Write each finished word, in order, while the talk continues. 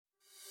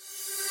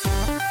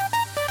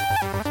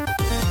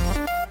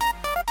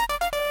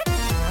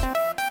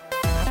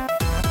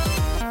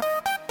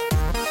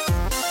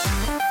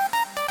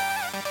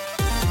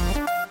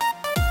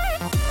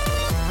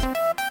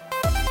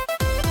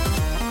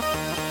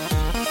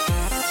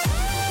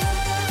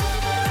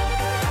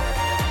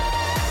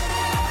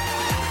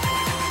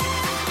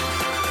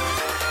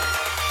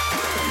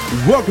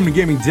Welcome to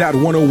Gaming Dad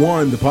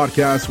 101, the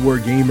podcast where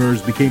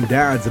gamers became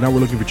dads and now we're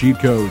looking for cheat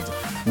codes.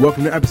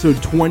 Welcome to episode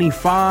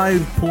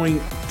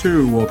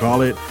 25.2, we'll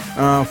call it,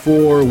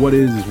 for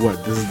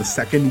this is the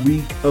second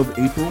week of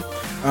April.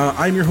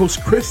 I'm your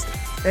host, Chris,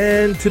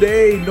 and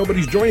today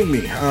nobody's joining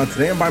me.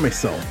 Today I'm by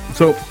myself.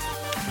 So,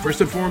 first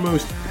and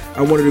foremost,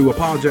 I wanted to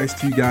apologize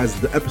to you guys.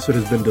 The episode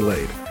has been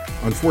delayed.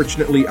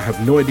 Unfortunately, I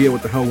have no idea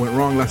what the hell went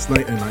wrong last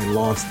night, and I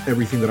lost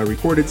everything that I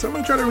recorded, so I'm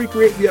going to try to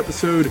recreate the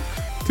episode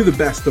to the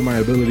best of my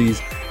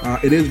abilities.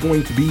 It is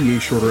going to be a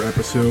shorter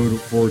episode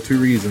for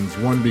two reasons.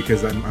 One,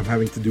 because I'm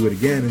having to do it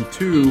again, and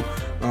two,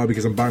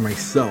 because I'm by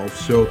myself.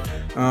 So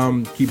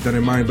keep that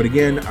in mind. But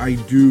again, I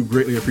do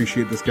greatly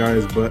appreciate this,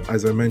 guys. But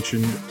as I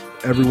mentioned,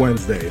 every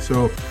Wednesday.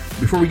 So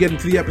before we get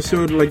into the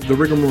episode, like the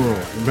rigmarole,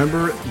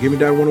 remember, Gaming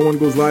Dad 101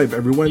 goes live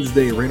every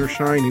Wednesday, rain or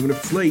shine, even if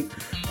it's late.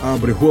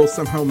 But it will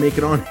somehow make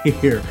it on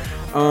here.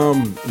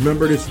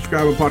 Remember to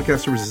subscribe on podcast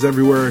services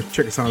everywhere.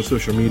 Check us out on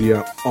social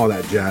media, all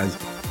that jazz.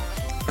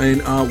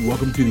 And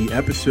welcome to the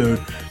episode.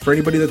 For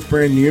anybody that's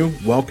brand new,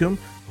 welcome.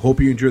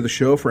 Hope you enjoy the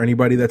show. For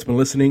anybody that's been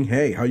listening,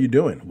 hey, how you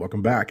doing?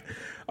 Welcome back.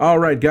 All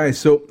right, guys.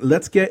 So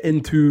let's get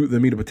into the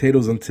meat and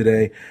potatoes on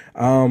today.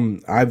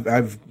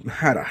 I've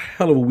had a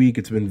hell of a week.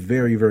 It's been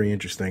very, very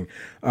interesting.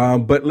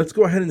 But let's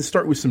go ahead and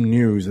start with some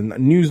news. And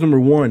news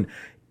number one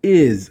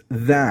is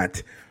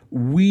that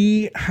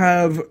we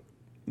have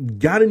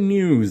gotten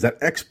news that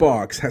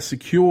Xbox has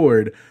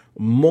secured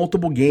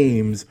multiple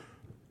games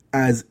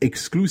as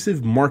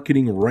exclusive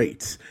marketing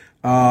rights.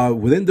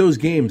 Within those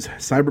games,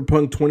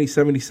 Cyberpunk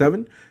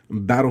 2077,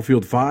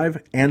 Battlefield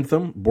 5,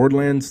 Anthem,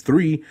 Borderlands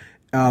 3,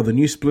 the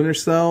new Splinter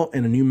Cell,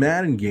 and a new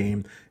Madden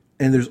game.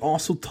 And there's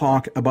also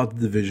talk about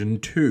The Division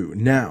 2.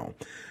 Now,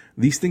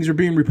 these things are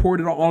being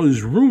reported all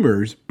as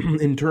rumors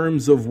in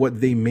terms of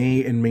what they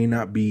may and may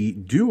not be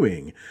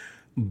doing.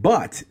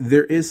 But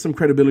there is some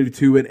credibility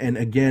to it. And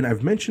again,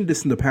 I've mentioned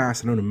this in the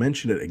past, and I'm going to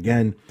mention it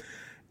again.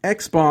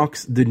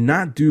 Xbox did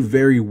not do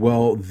very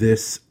well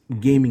this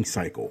gaming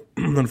cycle.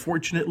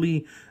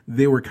 Unfortunately,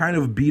 they were kind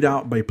of beat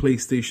out by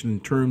PlayStation in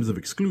terms of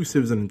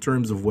exclusives and in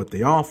terms of what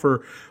they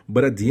offer.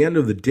 But at the end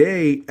of the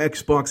day,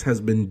 Xbox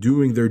has been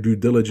doing their due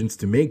diligence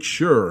to make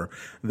sure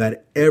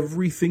that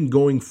everything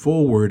going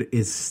forward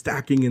is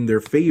stacking in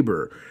their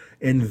favor.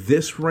 And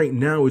this right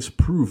now is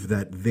proof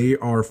that they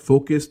are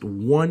focused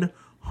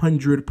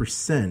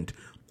 100%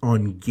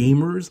 on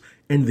gamers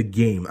and the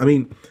game. I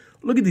mean,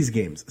 look at these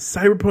games.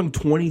 Cyberpunk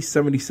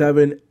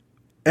 2077,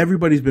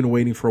 everybody's been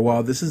waiting for a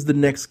while. This is the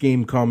next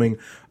game coming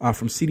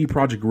from CD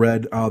Projekt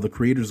Red, the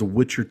creators of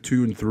Witcher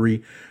 2 and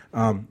 3.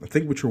 I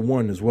think Witcher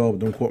 1 as well, but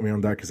don't quote me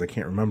on that because I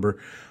can't remember.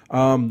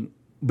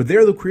 But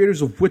they're the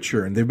creators of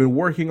Witcher, and they've been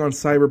working on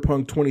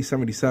Cyberpunk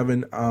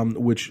 2077,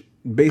 which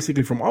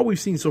basically from all we've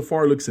seen so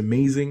far looks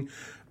amazing.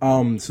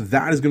 So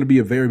that is going to be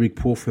a very big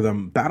pull for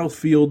them.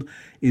 Battlefield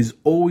is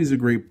always a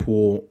great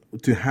pull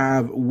to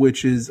have,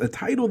 which is a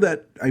title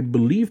that I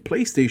believe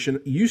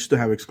PlayStation used to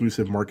have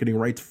exclusive marketing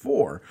rights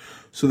for.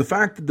 So the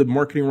fact that the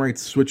marketing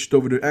rights switched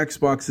over to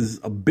Xbox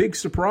is a big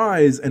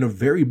surprise and a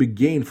very big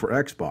gain for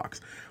Xbox.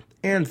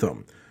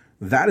 Anthem.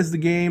 That is the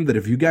game that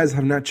if you guys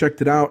have not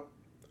checked it out,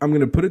 I'm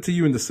going to put it to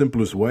you in the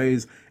simplest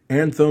ways.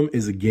 Anthem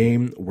is a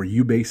game where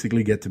you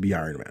basically get to be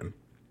Iron Man.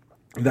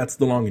 That's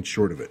the long and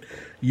short of it.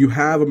 You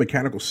have a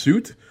mechanical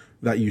suit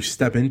that you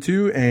step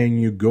into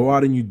and you go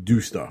out and you do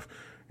stuff.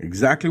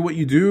 Exactly what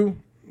you do,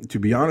 to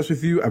be honest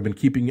with you, I've been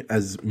keeping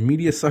as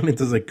media silent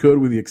as I could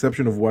with the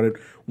exception of what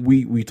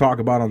we talk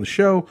about on the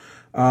show.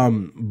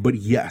 But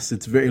yes,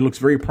 it looks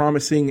very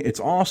promising.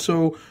 It's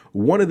also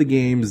one of the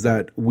games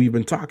that we've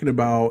been talking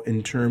about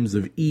in terms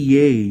of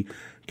EA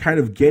kind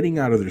of getting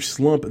out of their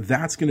slump.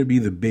 That's going to be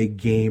the big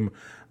game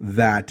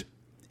that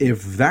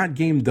if that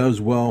game does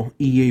well,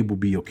 EA will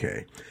be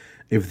okay.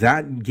 If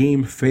that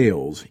game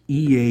fails,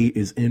 EA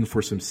is in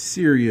for some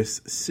serious,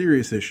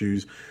 serious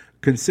issues,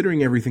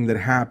 considering everything that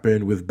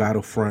happened with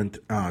Battlefront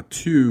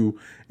 2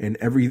 and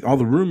all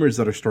the rumors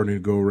that are starting to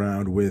go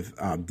around with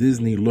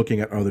Disney looking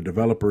at other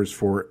developers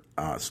for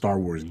Star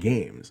Wars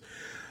games.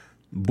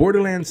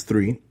 Borderlands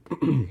 3.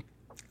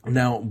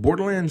 Now,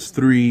 Borderlands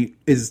 3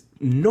 is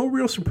no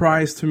real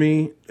surprise to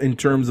me in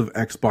terms of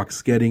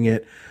Xbox getting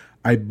it.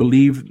 I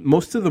believe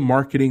most of the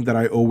marketing that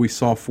I always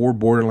saw for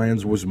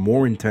Borderlands was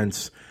more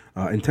intensive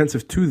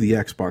to the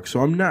Xbox, so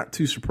I'm not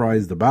too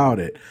surprised about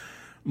it.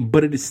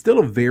 But it is still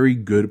a very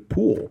good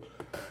pool.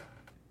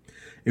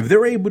 If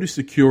they're able to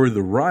secure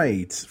the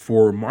rights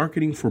for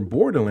marketing for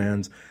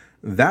Borderlands,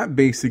 that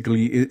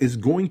basically is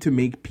going to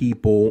make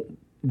people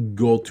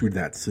go through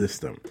that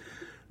system.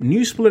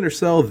 New Splinter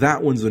Cell,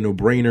 that one's a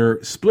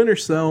no-brainer. Splinter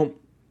Cell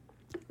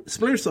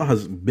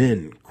has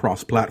been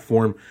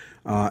cross-platform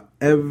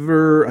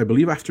ever, I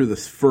believe, after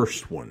this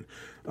first one,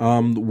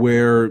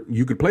 where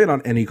you could play it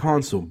on any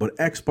console, but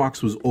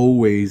Xbox was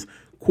always,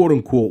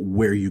 quote-unquote,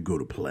 where you go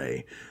to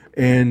play.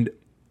 And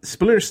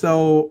Splinter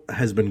Cell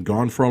has been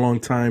gone for a long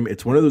time.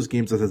 It's one of those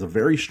games that has a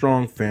very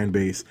strong fan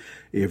base.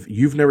 If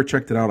you've never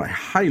checked it out, I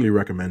highly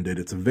recommend it.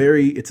 It's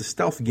a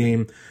stealth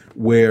game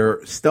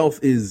where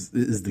stealth is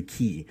the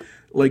key.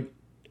 Like,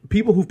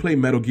 people who play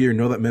Metal Gear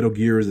know that Metal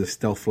Gear is a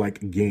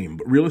stealth-like game,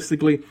 but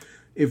realistically,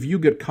 if you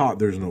get caught,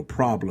 there's no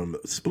problem.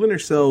 Splinter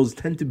Cells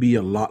tend to be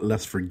a lot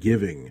less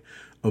forgiving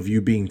of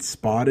you being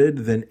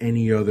spotted than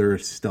any other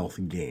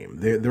stealth game.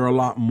 They're a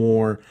lot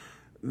more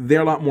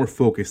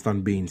focused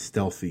on being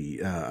stealthy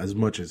as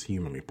much as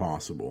humanly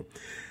possible.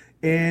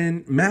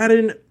 And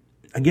Madden,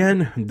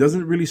 again,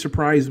 doesn't really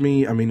surprise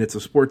me. I mean, it's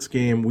a sports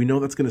game. We know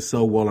that's going to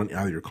sell well on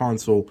either your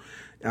console.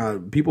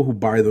 People who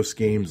buy those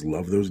games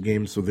love those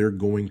games, so they're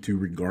going to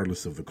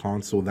regardless of the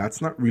console.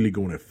 That's not really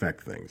going to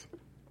affect things.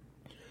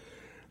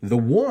 The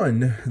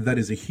one that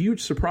is a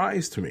huge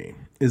surprise to me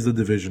is The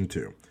Division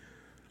 2.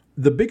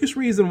 The biggest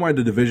reason why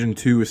The Division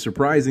 2 is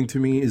surprising to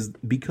me is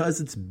because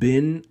it's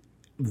been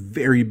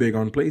very big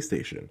on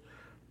PlayStation.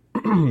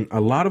 A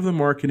lot of the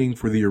marketing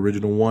for the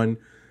original one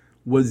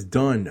was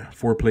done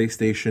for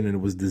PlayStation and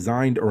it was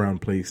designed around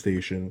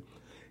PlayStation.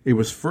 It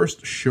was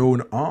first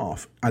shown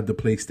off at the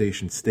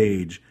PlayStation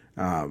stage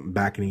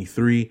back in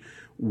E3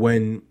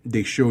 when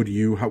they showed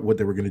you what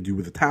they were going to do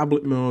with the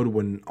tablet mode,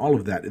 when all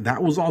of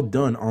that was all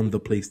done on the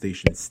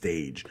PlayStation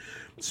stage.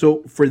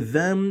 So for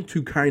them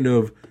to kind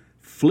of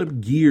flip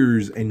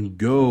gears and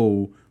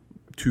go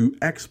to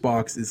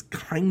Xbox is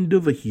kind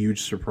of a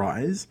huge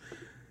surprise,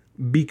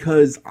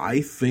 because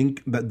I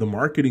think that the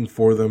marketing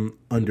for them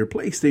under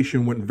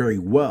PlayStation went very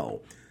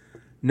well.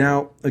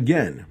 Now,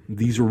 again,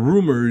 these are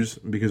rumors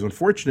because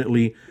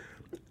unfortunately,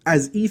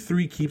 as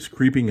E3 keeps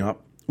creeping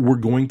up, we're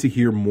going to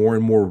hear more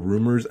and more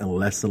rumors and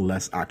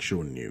less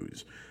actual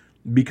news,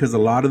 because a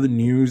lot of the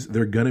news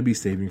they're going to be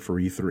saving for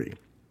E3.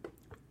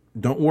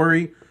 Don't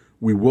worry,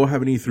 we will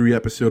have an E3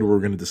 episode where we're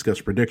going to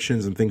discuss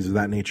predictions and things of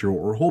that nature,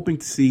 what we're hoping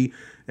to see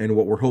and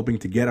what we're hoping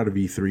to get out of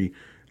E3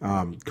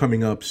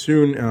 coming up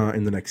soon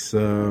in the next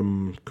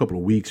couple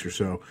of weeks or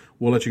so.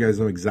 We'll let you guys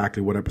know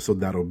exactly what episode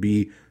that'll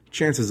be.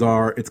 Chances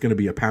are it's going to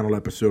be a panel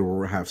episode where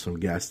we'll have some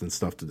guests and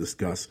stuff to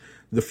discuss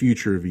the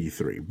future of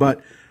E3.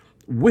 But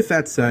with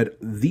that said,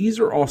 these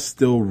are all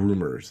still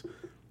rumors.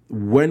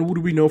 When would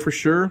we know for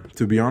sure?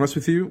 To be honest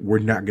with you, we're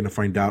not going to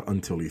find out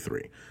until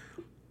E3.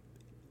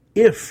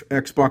 If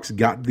Xbox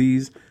got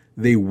these,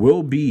 they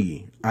will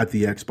be at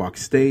the Xbox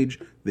stage.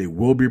 They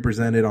will be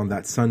presented on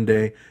that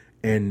Sunday.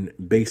 And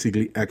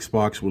basically,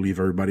 Xbox will leave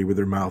everybody with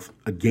their mouth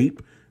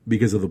agape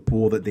because of the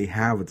pool that they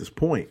have at this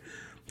point.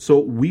 So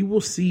we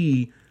will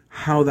see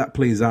how that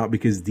plays out,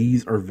 because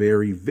these are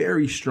very,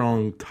 very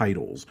strong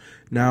titles.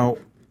 Now,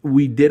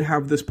 we did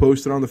have this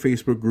posted on the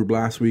Facebook group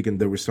last week,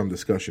 and there was some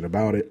discussion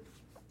about it.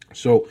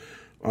 So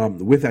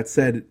with that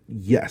said,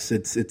 yes,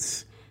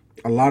 it's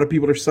a lot of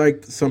people are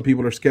psyched. Some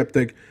people are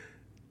skeptic.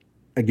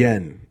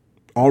 Again,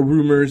 all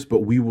rumors, but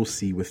we will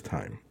see with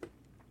time.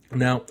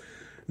 Now,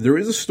 there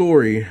is a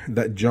story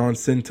that John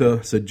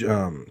Cinta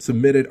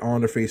submitted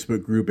on the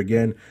Facebook group.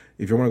 Again,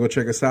 if you want to go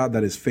check us out,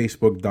 that is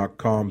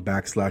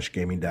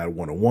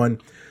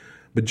facebook.com/GamingDad101.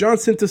 But John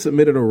Cinta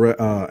submitted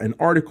an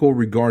article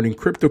regarding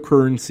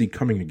cryptocurrency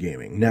coming to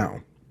gaming.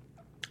 Now,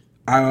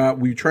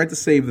 we tried to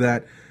save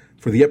that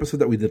for the episode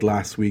that we did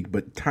last week,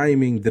 but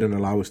timing didn't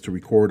allow us to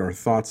record our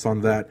thoughts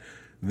on that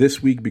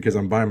this week because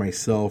I'm by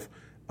myself.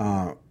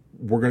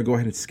 We're going to go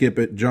ahead and skip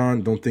it.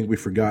 John, don't think we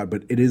forgot,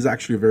 but it is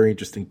actually a very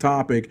interesting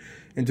topic.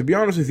 And to be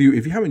honest with you,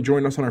 if you haven't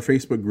joined us on our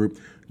Facebook group,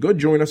 go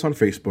join us on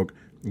Facebook.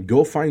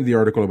 Go find the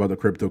article about the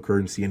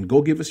cryptocurrency and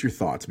go give us your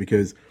thoughts,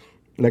 because,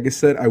 like I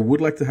said, I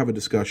would like to have a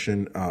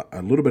discussion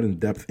a little bit in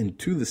depth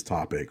into this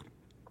topic.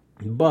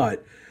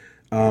 But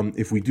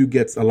if we do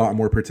get a lot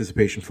more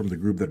participation from the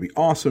group, that'd be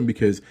awesome,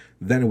 because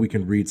then we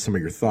can read some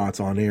of your thoughts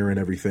on air and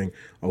everything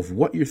of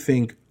what you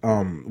think,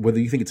 whether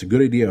you think it's a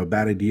good idea or a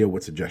bad idea,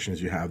 what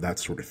suggestions you have, that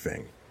sort of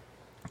thing.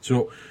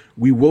 So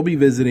we will be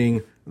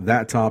visiting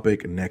that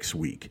topic next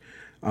week.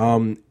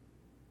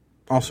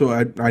 Also,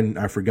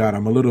 I forgot,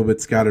 I'm a little bit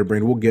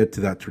scatterbrained. We'll get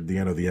to that toward the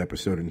end of the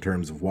episode in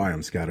terms of why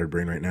I'm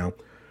scatterbrained right now.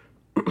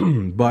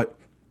 But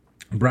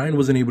Brian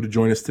wasn't able to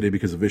join us today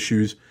because of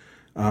issues.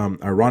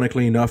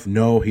 Ironically enough,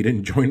 no, he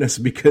didn't join us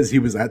because he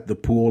was at the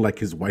pool like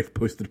his wife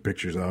posted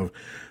pictures of.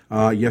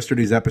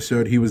 Yesterday's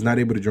episode, he was not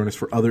able to join us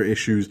for other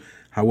issues.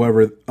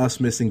 However, us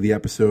missing the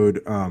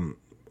episode,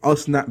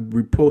 us not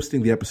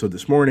reposting the episode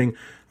this morning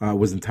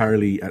was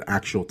entirely an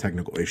actual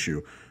technical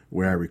issue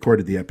where I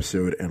recorded the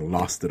episode and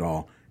lost it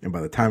all. And by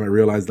the time I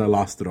realized I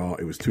lost it all,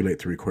 it was too late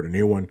to record a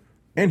new one.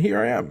 And here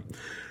I am.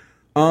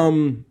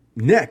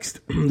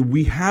 Next,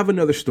 we have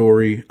another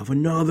story of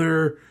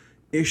another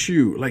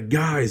issue. Like,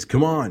 guys,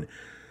 come on.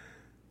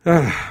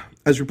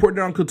 As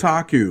reported on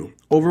Kotaku,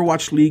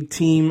 Overwatch League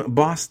team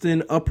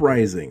Boston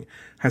Uprising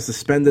has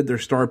suspended their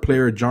star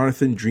player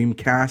Jonathan Dream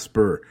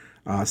Casper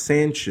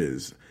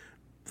Sanchez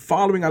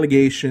following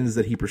allegations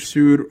that he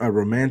pursued a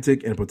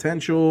romantic and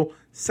potential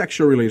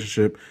sexual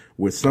relationship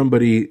with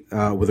somebody,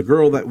 with a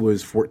girl that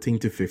was 14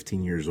 to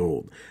 15 years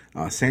old.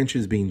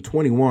 Sanchez being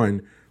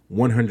 21,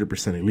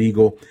 100%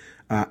 illegal.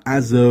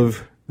 As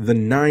of the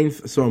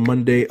 9th, so on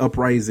Monday,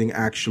 Uprising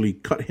actually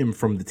cut him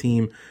from the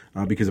team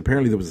because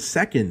apparently there was a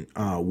second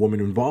woman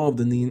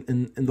involved in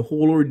the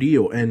whole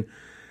ordeal. And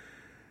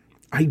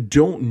I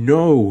don't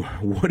know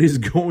what is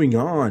going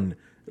on.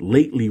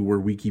 lately where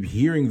we keep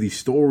hearing these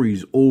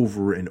stories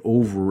over and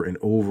over and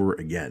over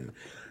again.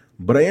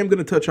 But I am going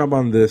to touch up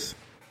on this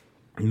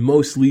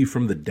mostly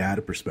from the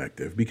data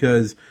perspective,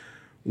 because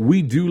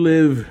we do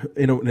live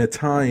in a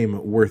time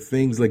where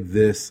things like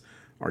this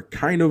are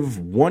kind of,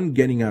 one,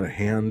 getting out of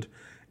hand,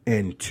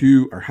 and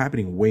two, are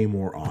happening way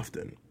more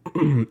often.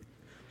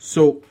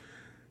 So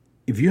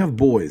if you have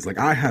boys, like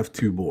I have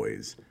two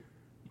boys,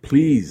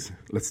 please,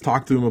 let's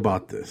talk to them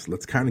about this.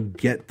 Let's kind of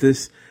get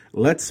this.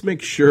 Let's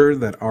make sure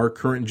that our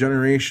current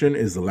generation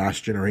is the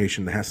last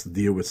generation that has to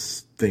deal with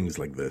things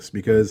like this.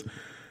 Because,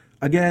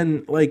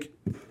 again, like,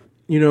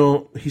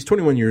 he's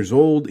 21 years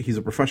old. He's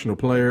a professional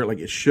player. Like,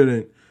 it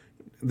shouldn't,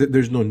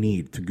 there's no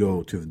need to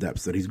go to the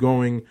depths that he's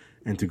going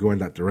and to go in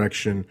that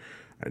direction.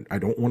 I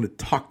don't want to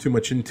talk too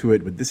much into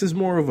it, but this is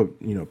more of a,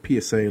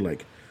 PSA,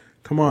 like,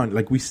 come on,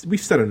 like we've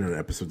said it in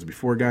episodes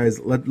before, guys.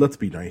 Let's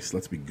be nice.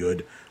 Let's be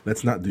good.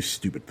 Let's not do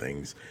stupid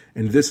things.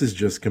 And this is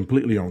just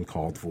completely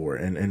uncalled for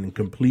and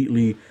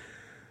completely.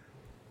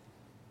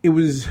 It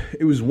was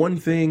one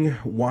thing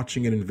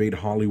watching it invade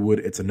Hollywood.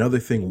 It's another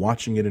thing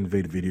watching it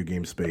invade video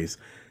game space,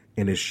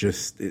 and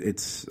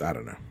it's I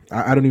don't know.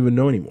 I don't even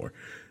know anymore.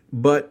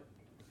 But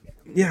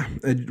yeah,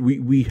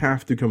 we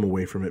have to come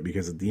away from it,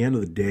 because at the end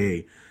of the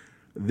day,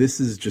 this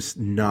is just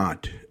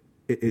not.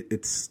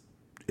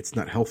 It's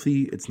not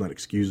healthy. It's not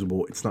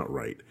excusable. It's not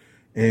right.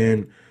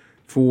 And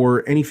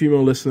for any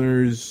female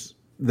listeners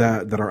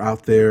that are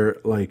out there,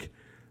 like,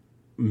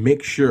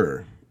 make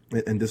sure,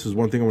 and this is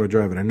one thing I want to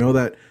drive, and I know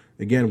that,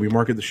 again, we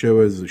market the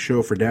show as a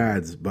show for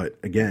dads, but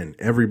again,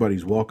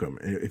 everybody's welcome.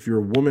 If you're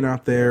a woman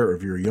out there, or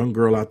if you're a young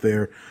girl out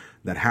there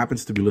that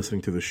happens to be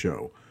listening to the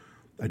show,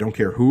 I don't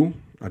care who,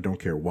 I don't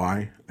care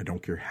why, I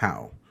don't care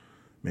how.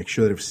 Make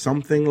sure that if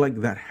something like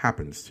that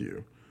happens to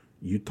you,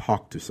 you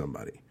talk to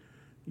somebody.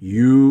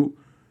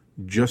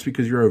 Just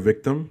because you're a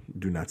victim,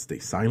 do not stay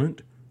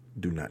silent.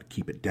 Do not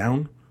keep it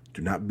down.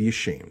 Do not be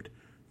ashamed.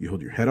 You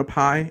hold your head up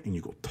high and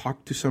you go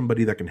talk to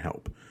somebody that can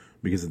help.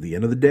 Because at the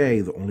end of the day,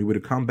 the only way to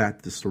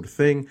combat this sort of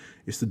thing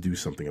is to do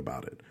something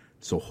about it.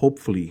 So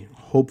hopefully,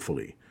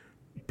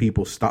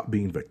 people stop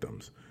being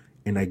victims.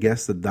 And I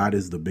guess that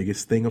is the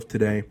biggest thing of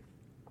today,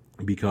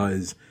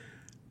 because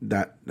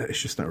that is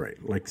just not right.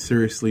 Like,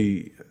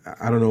 seriously,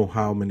 I don't know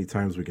how many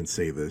times we can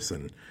say this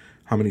and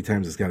how many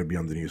times it's got to be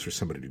on the news for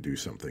somebody to do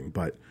something,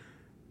 but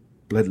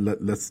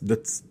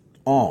let's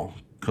all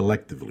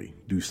collectively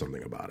do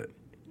something about it.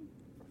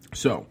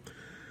 So,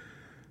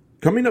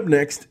 coming up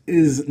next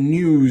is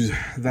news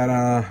that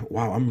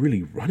wow, I'm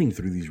really running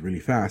through these really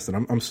fast,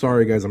 and I'm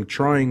sorry, guys. I'm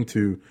trying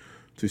to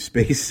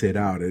space it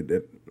out.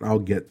 I'll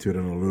get to it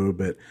in a little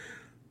bit.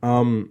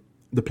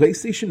 The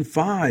PlayStation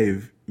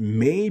 5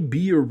 may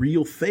be a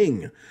real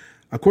thing.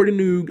 According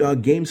to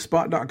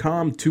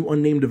GameSpot.com, two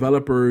unnamed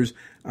developers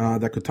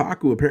that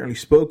Kotaku apparently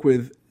spoke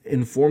with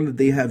informed that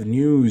they have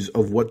news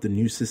of what the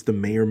new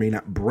system may or may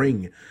not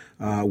bring,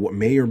 what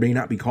may or may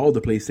not be called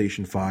the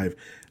PlayStation 5,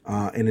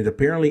 and it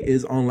apparently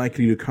is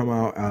unlikely to come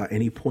out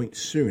any point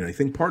soon. I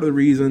think part of the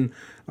reason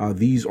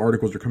these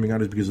articles are coming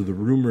out is because of the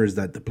rumors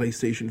that the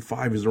PlayStation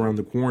 5 is around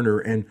the corner,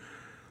 and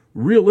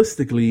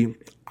realistically,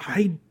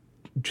 I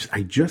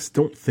just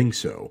don't think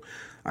so.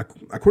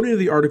 According to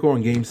the article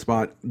on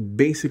GameSpot,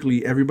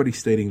 basically everybody's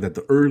stating that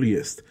the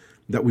earliest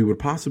that we would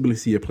possibly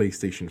see a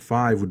PlayStation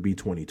 5 would be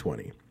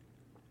 2020.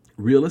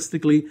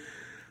 Realistically,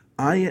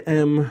 I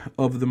am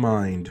of the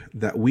mind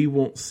that we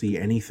won't see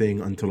anything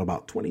until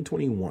about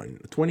 2021.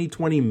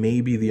 2020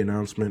 may be the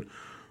announcement,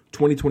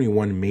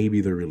 2021 may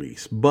be the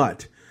release.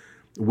 But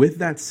with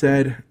that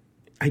said,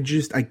 I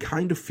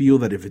kind of feel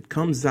that if it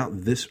comes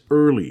out this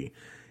early,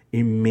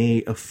 it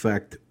may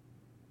affect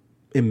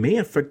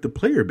the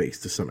player base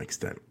to some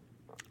extent.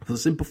 For the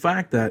simple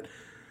fact that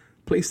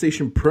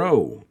PlayStation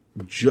Pro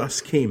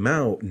just came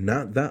out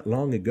not that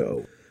long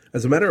ago.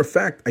 As a matter of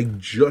fact, I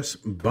just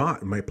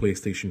bought my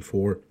PlayStation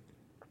 4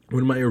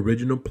 when my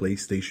original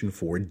PlayStation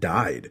 4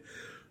 died.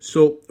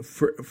 So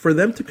for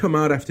them to come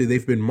out after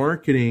they've been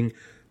marketing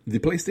the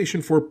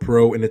PlayStation 4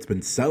 Pro and it's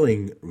been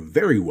selling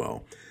very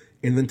well,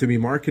 and then to be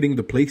marketing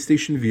the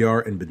PlayStation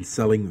VR and been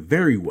selling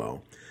very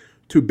well,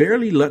 to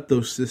barely let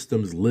those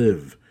systems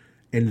live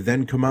and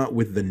then come out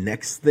with the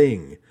next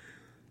thing,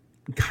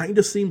 kind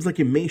of seems like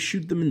it may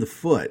shoot them in the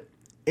foot.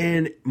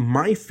 And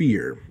my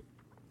fear,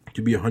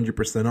 to be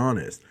 100%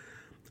 honest,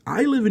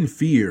 I live in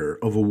fear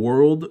of a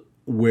world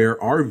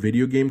where our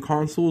video game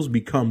consoles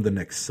become the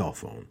next cell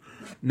phone.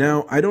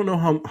 Now, I don't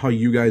know how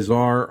you guys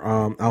are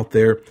out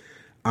there.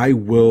 I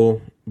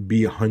will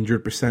be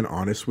 100%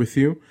 honest with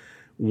you.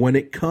 When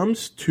it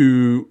comes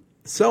to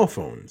cell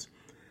phones,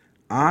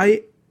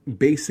 I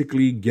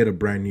basically get a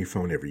brand new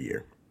phone every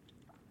year.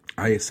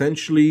 I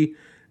essentially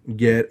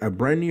get a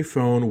brand new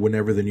phone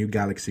whenever the new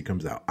Galaxy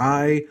comes out.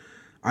 I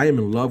am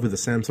in love with the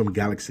Samsung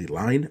Galaxy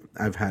line.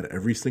 I've had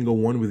every single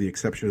one with the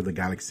exception of the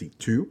Galaxy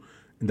 2.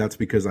 And that's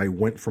because I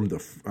went from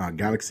the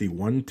Galaxy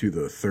 1 to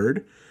the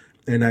 3rd.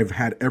 And I've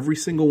had every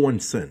single one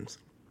since,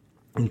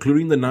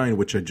 including the 9,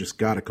 which I just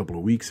got a couple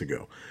of weeks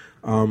ago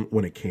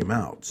when it came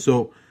out.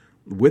 So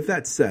with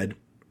that said,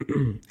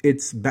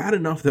 It's bad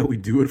enough that we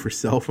do it for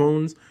cell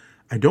phones.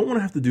 I don't want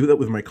to have to do that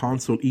with my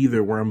console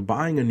either, where I'm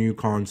buying a new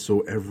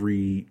console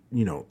every,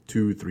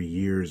 2, 3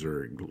 years,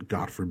 or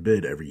God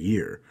forbid, every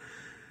year.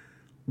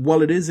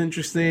 While it is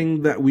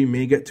interesting that we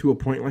may get to a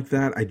point like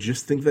that, I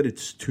just think that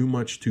it's too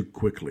much too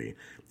quickly.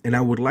 And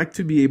I would like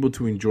to be able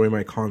to enjoy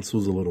my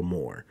consoles a little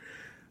more.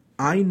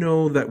 I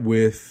know that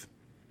with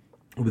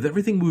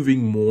everything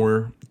moving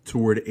more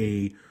toward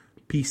a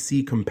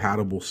PC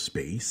compatible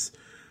space,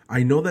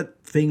 I know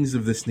that things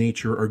of this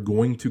nature are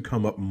going to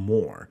come up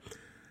more.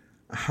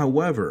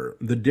 However,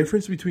 the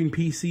difference between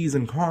PCs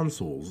and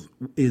consoles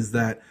is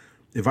that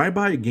if I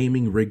buy a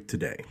gaming rig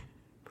today,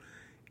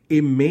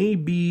 it may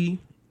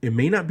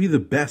not be the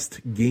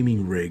best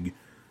gaming rig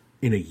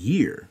in a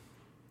year,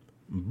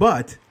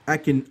 but I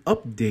can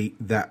update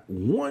that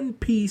one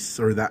piece,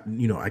 or that,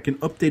 I can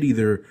update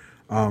either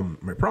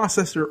my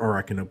processor, or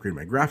I can upgrade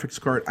my graphics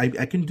card.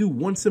 I can do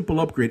one simple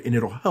upgrade and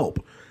it'll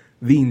help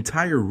the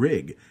entire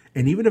rig.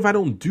 And even if I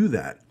don't do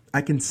that,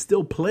 I can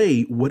still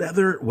play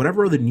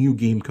whatever other new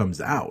game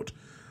comes out.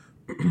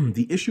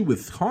 The issue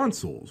with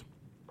consoles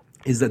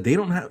is that they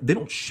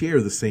don't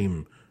share the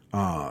same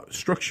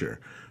structure.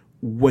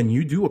 When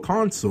you do a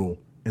console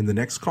and the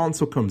next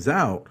console comes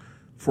out,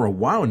 for a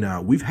while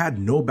now, we've had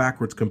no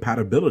backwards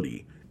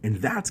compatibility. And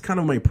that's kind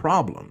of my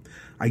problem.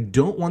 I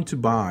don't want to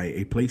buy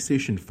a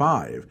PlayStation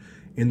 5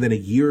 and then a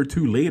year or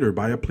two later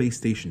buy a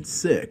PlayStation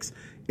 6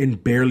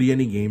 and barely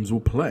any games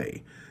will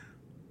play.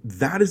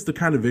 That is the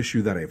kind of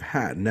issue that I've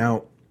had.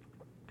 Now,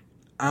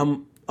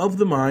 I'm of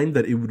the mind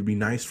that it would be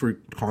nice for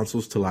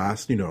consoles to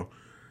last,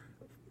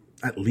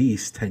 at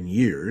least 10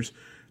 years.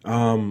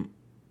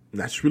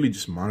 That's really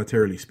just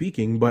monetarily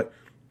speaking, but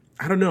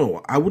I don't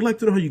know. I would like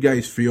to know how you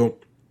guys feel.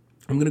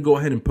 I'm going to go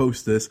ahead and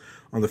post this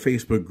on the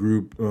Facebook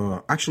group.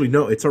 Actually,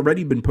 no, it's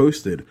already been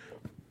posted.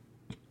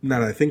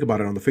 Now that I think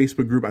about it, on the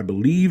Facebook group, I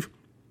believe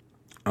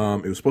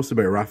it was posted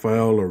by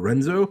Rafael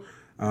Lorenzo.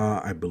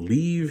 I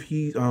believe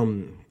he,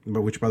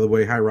 which, by the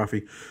way, hi,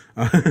 Rafi.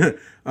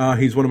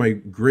 He's one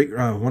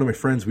of my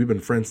friends. We've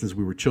been friends since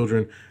we were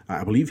children.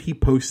 I believe he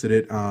posted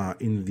it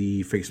in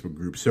the Facebook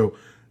group. So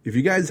if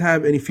you guys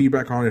have any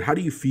feedback on it, how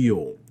do you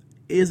feel?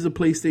 Is it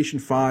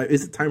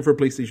time for a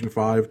PlayStation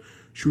 5?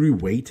 Should we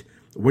wait?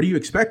 What are you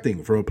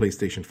expecting from a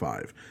PlayStation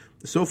 5?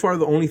 So far,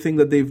 the only thing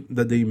that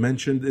they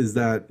mentioned is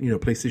that,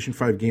 PlayStation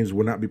 5 games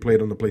will not be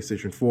played on the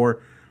PlayStation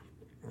 4.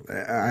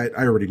 I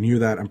already knew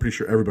that. I'm pretty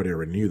sure everybody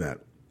already knew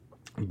that.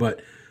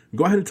 But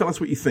go ahead and tell us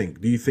what you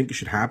think. Do you think it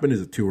should happen? Is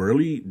it too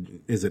early?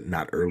 Is it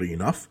not early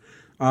enough?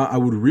 I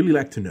would really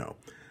like to know.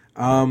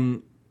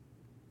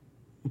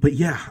 But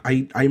yeah,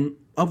 I'm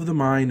of the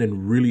mind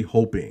and really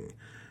hoping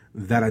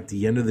that at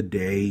the end of the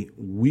day,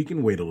 we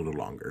can wait a little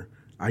longer.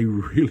 I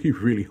really,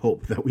 really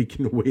hope that we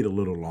can wait a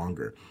little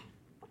longer.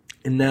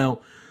 And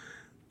now,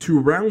 to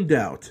round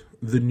out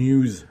the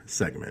news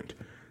segment,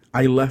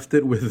 I left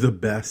it with the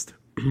best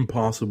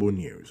possible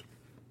news.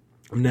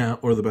 Now,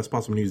 or the best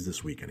possible news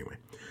this week, anyway.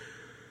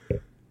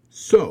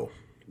 So,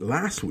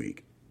 last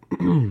week,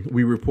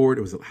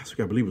 was it last week?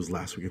 I believe it was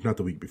last week, if not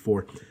the week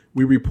before.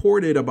 We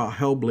reported about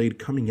Hellblade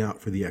coming out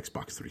for the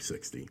Xbox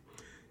 360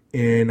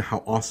 and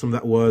how awesome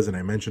that was. And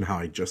I mentioned how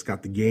I just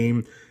got the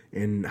game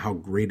and how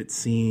great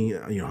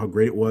how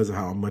great it was, and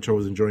how much I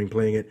was enjoying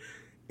playing it,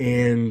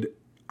 and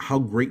how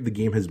great the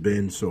game has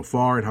been so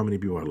far, and how many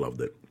people have loved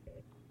it.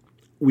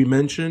 We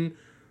mentioned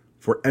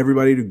for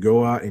everybody to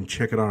go out and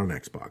check it out on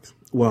Xbox.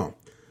 Well,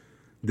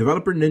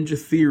 developer Ninja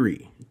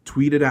Theory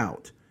tweeted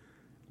out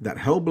that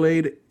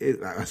Hellblade,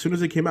 as soon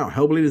as it came out,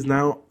 Hellblade is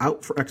now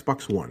out for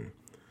Xbox One.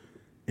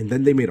 And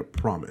then they made a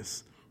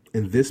promise.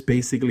 And this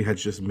basically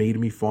has just made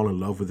me fall in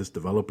love with this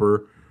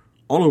developer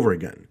all over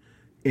again.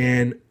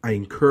 And I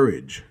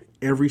encourage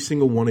every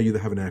single one of you that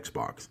have an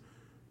Xbox,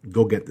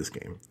 go get this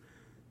game.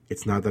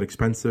 It's not that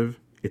expensive.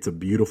 It's a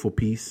beautiful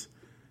piece.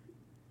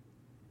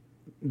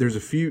 There's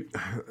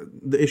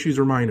the issues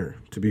are minor.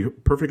 To be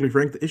perfectly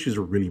frank, the issues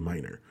are really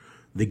minor.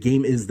 The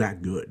game is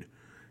that good.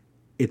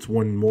 It's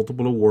won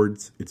multiple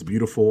awards. It's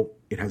beautiful.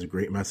 It has a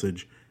great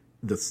message.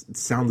 The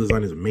sound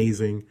design is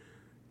amazing.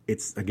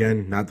 It's,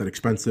 again, not that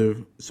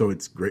expensive, so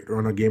it's great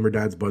on a gamer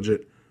dad's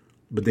budget.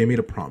 But they made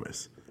a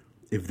promise.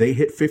 If they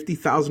hit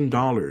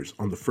 $50,000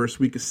 on the first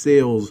week of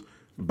sales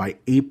by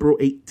April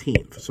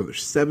 18th, so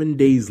there's 7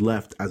 days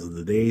left as of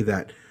the day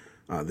that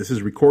this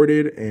is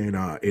recorded, and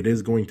it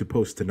is going to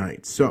post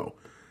tonight. So,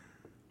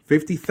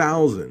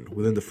 50,000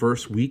 within the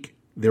first week,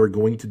 they were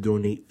going to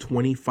donate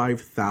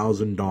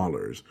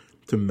 $25,000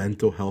 to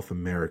Mental Health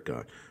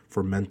America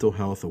for mental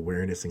health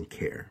awareness and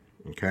care.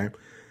 Okay,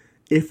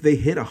 if they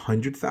hit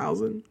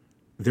 100,000,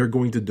 they're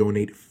going to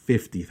donate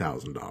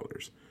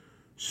 $50,000.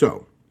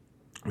 So,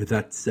 with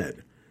that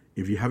said,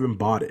 if you haven't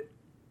bought it,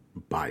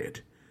 buy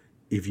it.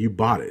 If you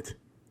bought it,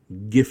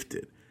 gift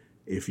it.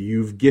 If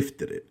you've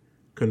gifted it,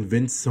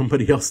 convince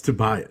somebody else to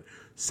buy it.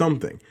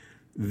 Something.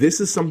 This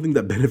is something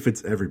that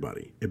benefits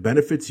everybody. It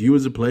benefits you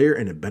as a player,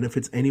 and it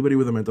benefits anybody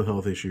with a mental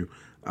health issue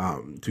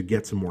to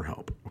get some more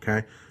help,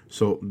 okay?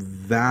 So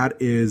that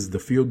is the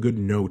feel-good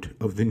note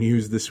of the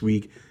news this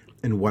week.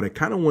 and what I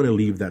kind of want to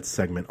leave that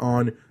segment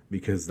on,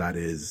 because that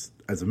is,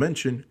 as I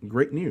mentioned,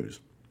 great news.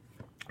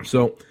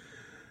 So,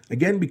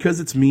 again, because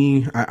it's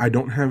me, I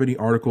don't have any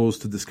articles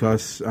to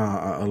discuss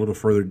a little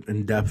further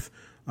in depth,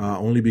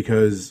 only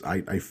because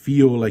I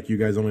feel like you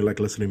guys only like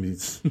listening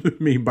to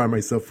me by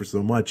myself for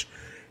so much.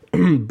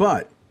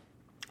 But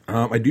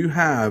I do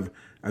have,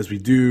 as we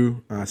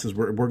do, since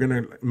we're going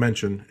to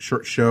mention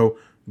short show,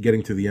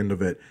 getting to the end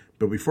of it.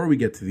 But before we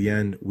get to the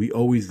end, we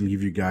always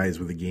leave you guys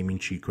with a gaming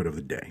cheat code of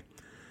the day.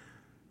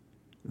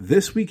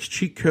 This week's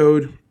cheat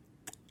code,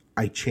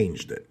 I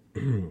changed it.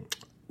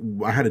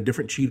 I had a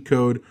different cheat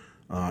code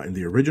in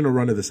the original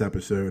run of this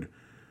episode,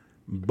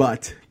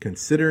 but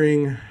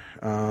considering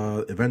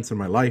events in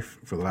my life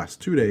for the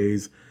last 2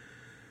 days,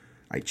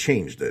 I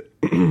changed it.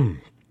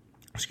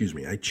 Excuse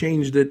me. I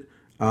changed it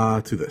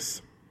to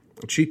this.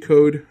 Cheat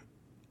code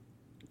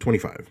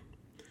 25.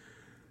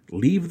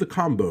 Leave the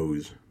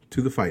combos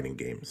to the fighting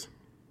games.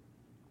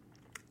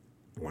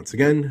 Once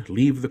again,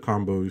 leave the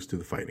combos to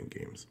the fighting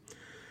games.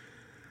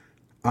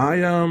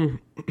 I,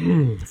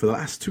 for the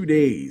last 2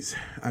 days,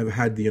 I've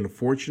had the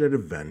unfortunate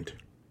event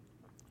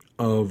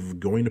of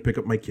going to pick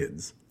up my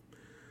kids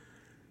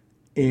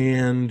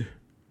and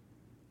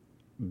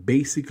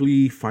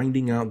basically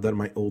finding out that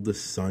my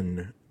oldest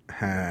son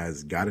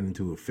has gotten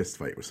into a fist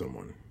fight with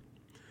someone.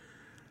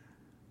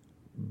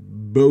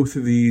 Both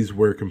of these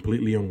were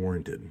completely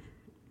unwarranted.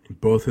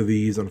 Both of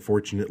these,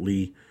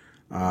 unfortunately,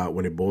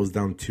 when it boils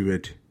down to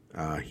it,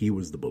 he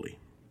was the bully.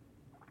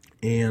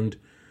 And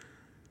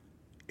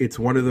it's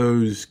one of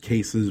those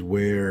cases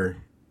where,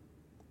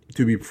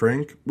 to be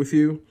frank with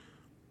you,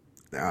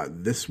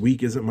 this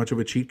week isn't much of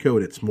a cheat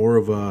code. It's more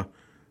of a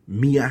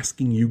me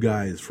asking you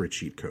guys for a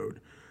cheat code,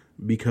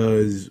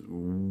 because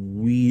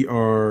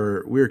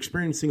we're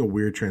experiencing a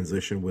weird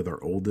transition with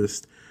our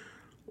oldest,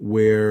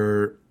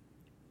 where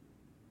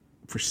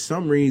for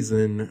some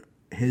reason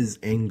his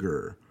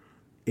anger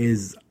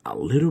is a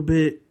little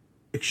bit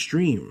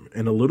extreme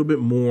and a little bit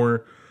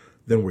more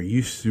than we're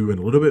used to and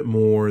a little bit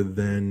more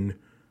than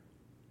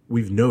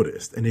we've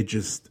noticed. And it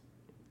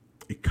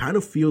kind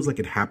of feels like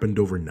it happened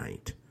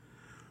overnight.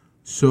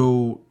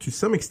 So to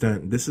some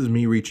extent, this is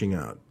me reaching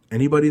out.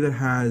 Anybody that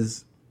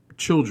has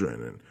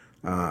children, and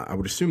I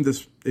would assume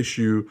this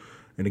issue,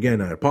 and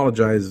again, I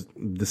apologize,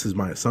 this is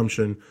my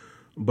assumption,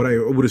 but I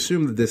would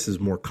assume that this is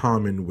more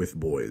common with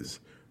boys,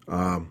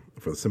 for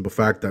the simple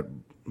fact that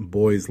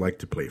boys like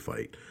to play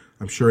fight.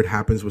 I'm sure it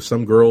happens with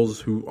some girls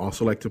who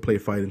also like to play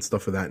fight and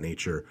stuff of that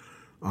nature.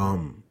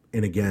 And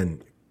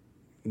again,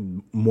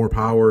 more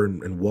power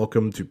and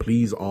welcome to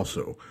please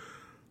also.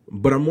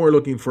 But I'm more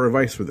looking for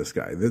advice for this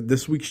guy.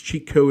 This week's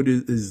cheat code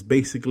is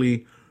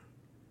basically,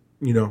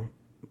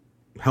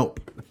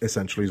 help,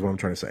 essentially, is what I'm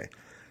trying to say.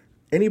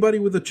 Anybody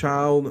with a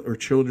child or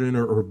children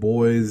or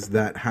boys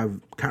that have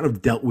kind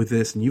of dealt with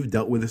this, and you've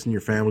dealt with this in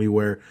your family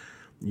where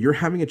you're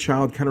having a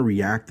child kind of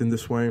react in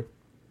this way,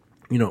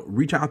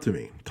 reach out to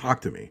me,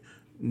 talk to me,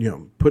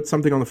 put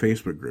something on the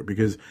Facebook group,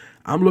 because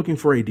I'm looking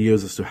for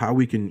ideas as to how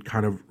we can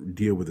kind of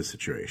deal with the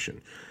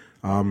situation.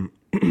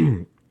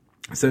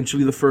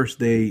 Essentially, the first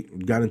day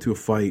got into a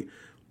fight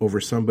over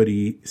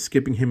somebody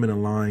skipping him in a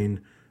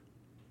line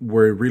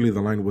where really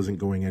the line wasn't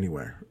going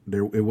anywhere.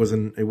 It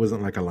wasn't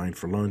like a line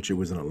for lunch. It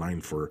wasn't a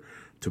line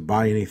to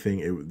buy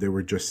anything. They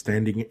were just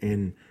standing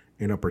in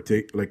a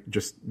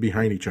just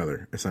behind each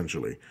other,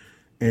 essentially.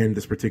 And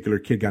this particular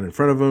kid got in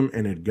front of him,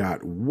 and it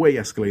got way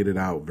escalated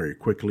out very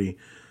quickly.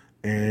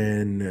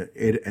 And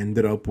it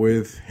ended up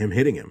with him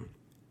hitting him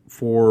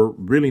for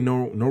really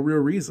no real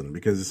reason.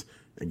 Because,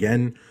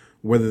 again,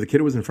 whether the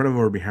kid was in front of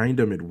him or behind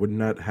him, it would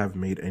not have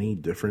made any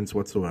difference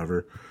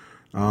whatsoever.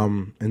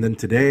 And then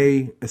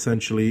today,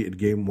 essentially, it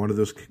gave one of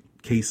those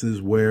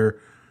cases where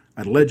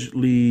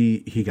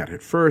allegedly he got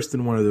hit first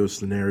in one of those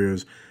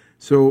scenarios.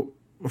 So,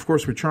 of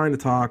course, we're trying to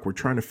talk. We're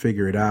trying to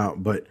figure it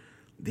out. But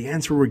the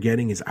answer we're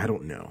getting is, I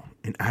don't know.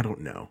 And I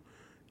don't know.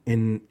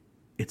 And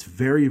it's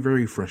very,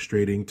 very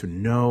frustrating to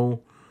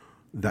know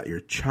that your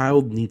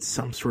child needs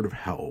some sort of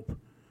help,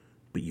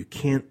 but you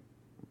can't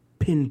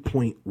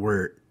pinpoint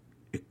where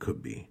it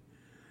could be.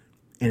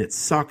 And it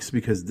sucks,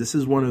 because this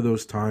is one of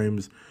those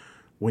times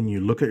when you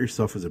look at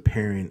yourself as a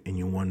parent and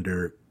you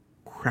wonder,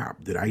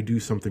 crap, did I do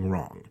something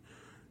wrong?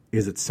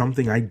 Is it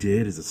something I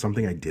did? Is it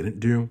something I didn't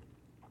do?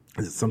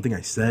 Is it something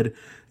I said?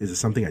 Is it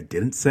something I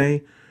didn't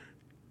say?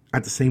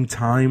 At the same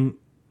time,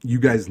 you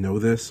guys know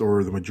this,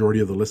 or the majority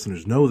of the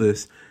listeners know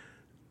this,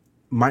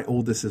 my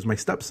oldest is my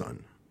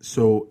stepson.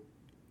 So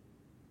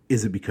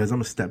is it because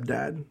I'm a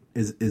stepdad?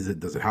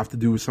 Does it have to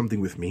do with something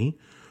with me?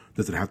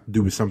 Does it have to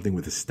do with something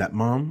with his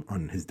stepmom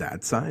on his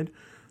dad's side?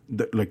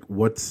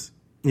 What's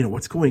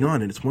going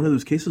on? And it's one of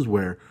those cases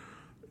where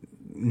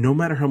no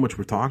matter how much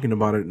we're talking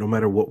about it, no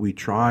matter what we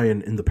try,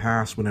 and in the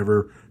past,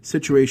 whenever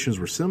situations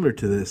were similar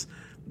to this,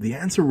 the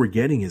answer we're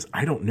getting is,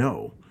 I don't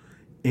know.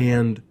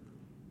 And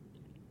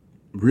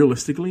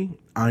realistically,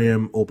 I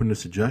am open to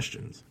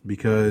suggestions,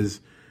 because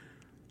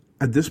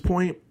at this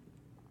point,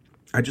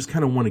 I just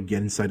kind of want to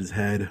get inside his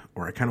head,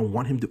 or I kind of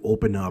want him to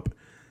open up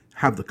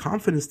have the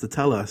confidence to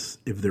tell us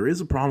if there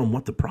is a problem,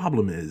 what the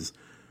problem is,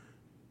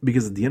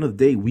 because at the end of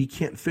the day, we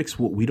can't fix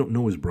what we don't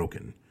know is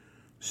broken.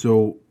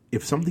 So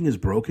if something is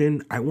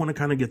broken, I want to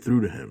kind of get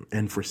through to him.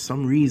 And for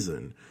some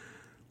reason,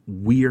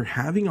 we are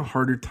having a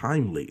harder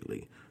time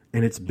lately.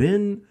 And it's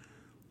been,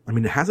 I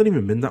mean, it hasn't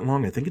even been that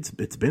long. I think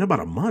it's been about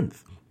a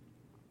month.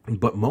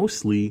 But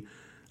mostly,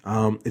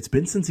 it's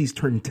been since he's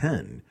turned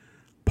 10.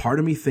 Part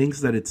of me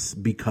thinks that it's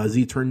because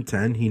he turned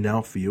 10, he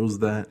now feels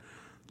that,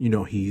 you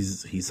know,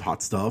 he's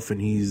hot stuff and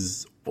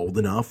he's old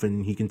enough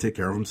and he can take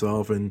care of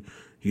himself and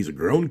he's a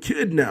grown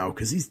kid now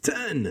because he's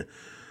 10.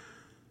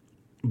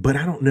 But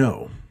I don't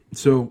know.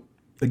 So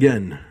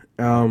again,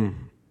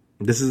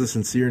 this is as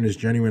sincere and as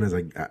genuine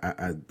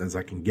as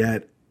I can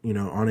get, you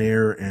know, on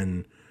air.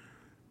 And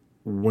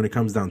when it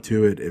comes down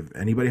to it, if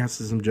anybody has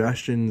some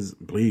suggestions,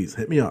 please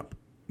hit me up,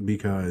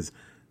 because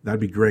that'd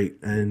be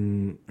great.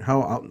 And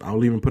hell,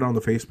 I'll even put it on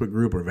the Facebook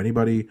group, or if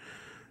anybody,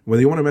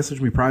 whether you want to message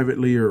me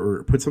privately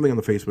or put something on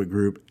the Facebook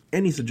group,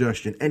 any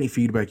suggestion, any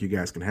feedback you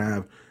guys can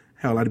have,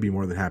 hell, I'd be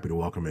more than happy to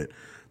welcome it.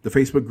 The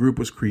Facebook group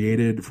was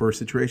created for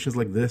situations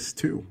like this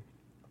too.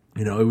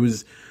 You know, it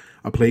was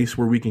a place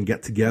where we can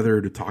get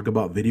together to talk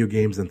about video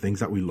games and things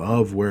that we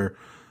love, where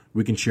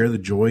we can share the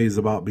joys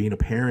about being a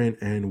parent,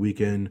 and we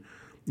can,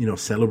 you know,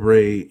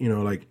 celebrate, you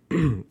know, like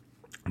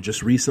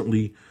just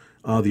recently,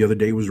 the other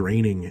day it was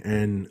raining,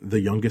 and the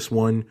youngest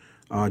one,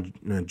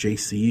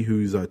 JC,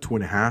 who's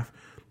 2.5,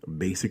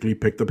 basically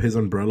picked up his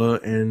umbrella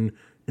and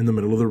in the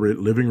middle of the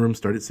living room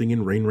started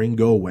singing "Rain, Rain,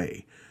 Go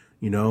Away."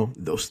 You know,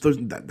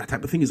 that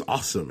type of thing is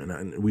awesome,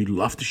 and we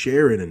love to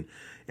share it.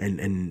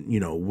 And you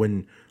know,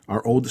 when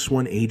our oldest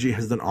one, AJ,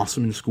 has done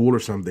awesome in school or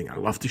something, I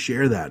love to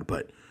share that.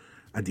 But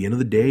at the end of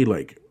the day,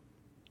 like,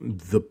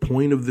 the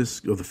point of the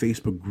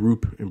Facebook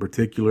group in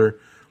particular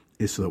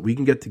is so that we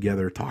can get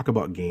together, talk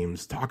about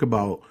games, talk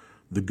about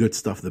the good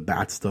stuff, the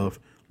bad stuff,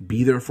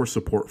 be there for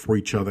support for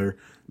each other,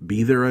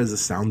 be there as a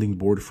sounding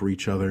board for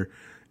each other.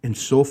 And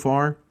so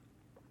far,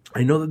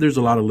 I know that there's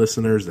a lot of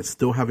listeners that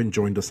still haven't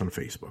joined us on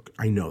Facebook.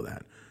 I know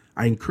that.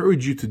 I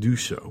encourage you to do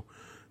so,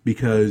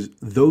 because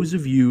those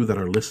of you that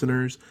are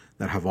listeners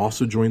that have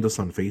also joined us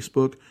on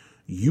Facebook,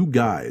 you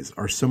guys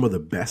are some of the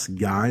best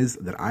guys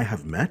that I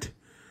have met.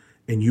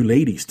 And you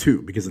ladies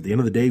too, because at the end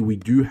of the day, we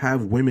do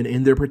have women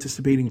in there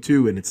participating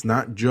too. And it's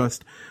not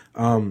just,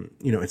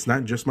 it's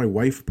not just my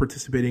wife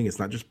participating. It's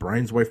not just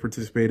Brian's wife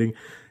participating.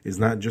 It's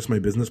not just my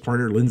business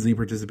partner, Lindsay,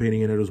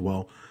 participating in it as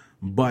well.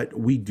 But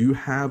we do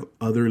have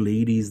other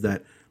ladies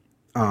that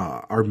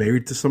are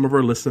married to some of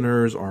our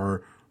listeners.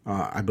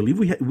 I believe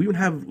we even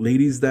have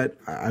ladies that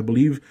I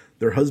believe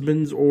their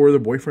husbands or their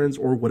boyfriends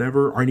or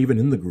whatever aren't even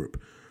in the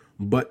group,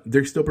 but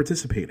they're still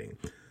participating.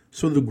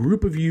 So the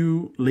group of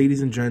you,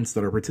 ladies and gents,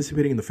 that are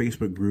participating in the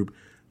Facebook group,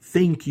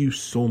 thank you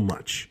so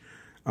much.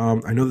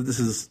 I know that this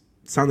is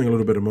sounding a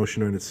little bit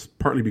emotional, and it's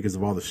partly because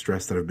of all the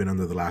stress that I've been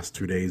under the last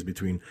 2 days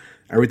between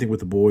everything with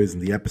the boys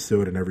and the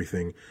episode and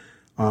everything.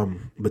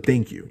 But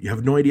thank you. You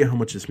have no idea how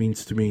much this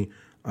means to me,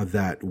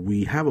 that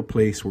we have a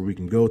place where we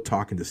can go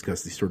talk and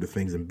discuss these sort of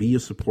things and be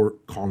a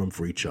support column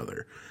for each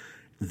other.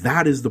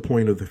 That is the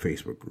point of the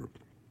Facebook group.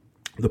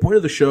 The point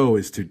of the show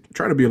is to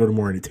try to be a little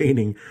more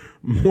entertaining,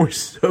 more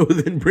so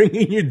than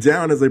bringing you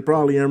down, as I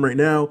probably am right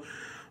now.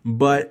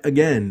 But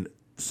again,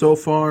 so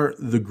far,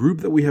 the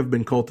group that we have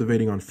been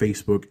cultivating on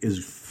Facebook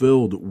is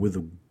filled with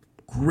a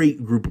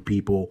great group of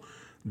people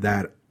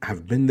that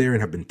have been there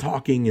and have been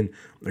talking, and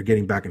they're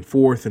getting back and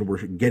forth, and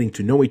we're getting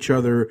to know each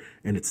other,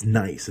 and it's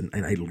nice, and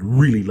I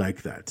really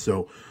like that.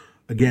 So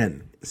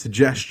again,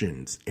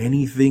 suggestions,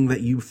 anything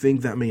that you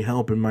think that may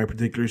help in my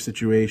particular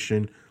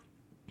situation,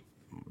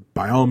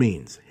 by all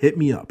means, hit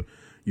me up.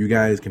 You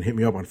guys can hit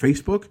me up on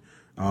Facebook,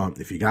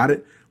 if you got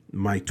it,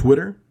 my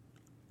Twitter,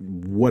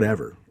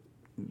 whatever.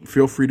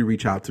 Feel free to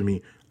reach out to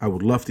me. I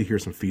would love to hear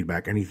some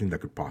feedback, anything that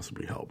could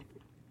possibly help.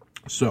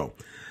 So,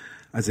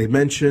 as I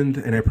mentioned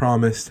and I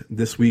promised,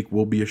 this week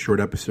will be a short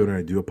episode, and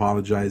I do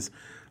apologize.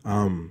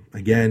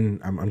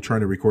 Again, I'm trying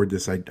to record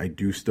this. I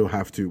do still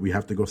have to. We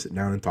have to go sit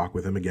down and talk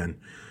with him again,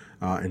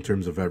 in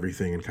terms of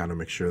everything, and kind of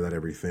make sure that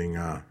everything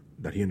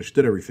that he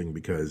understood everything,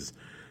 because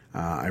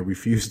I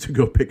refuse to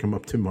go pick him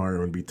up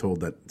tomorrow and be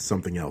told that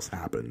something else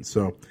happened.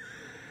 So,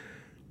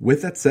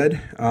 with that said,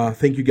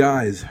 thank you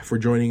guys for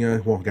joining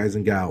us. Well, guys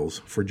and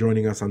gals, for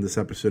joining us on this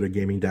episode of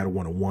Gaming Data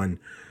 101.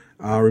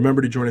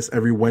 Remember to join us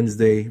every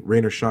Wednesday,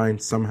 rain or shine,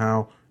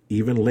 somehow,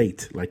 even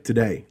late, like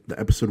today. The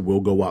episode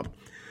will go up.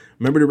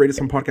 Remember to rate us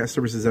on podcast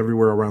services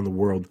everywhere around the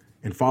world,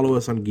 and follow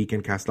us on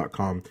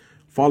geekendcast.com.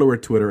 Follow our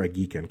Twitter at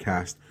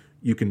geekendcast.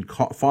 You can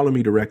follow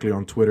me directly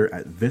on Twitter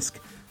at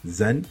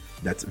ViscZen.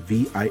 That's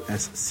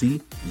ViscZen.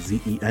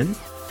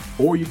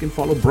 Or you can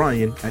follow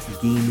Brian at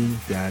Gaming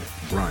Dad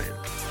Brian.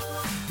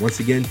 Once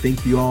again,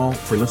 thank you all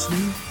for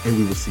listening, and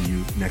we will see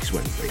you next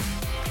Wednesday.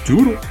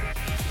 Toodle!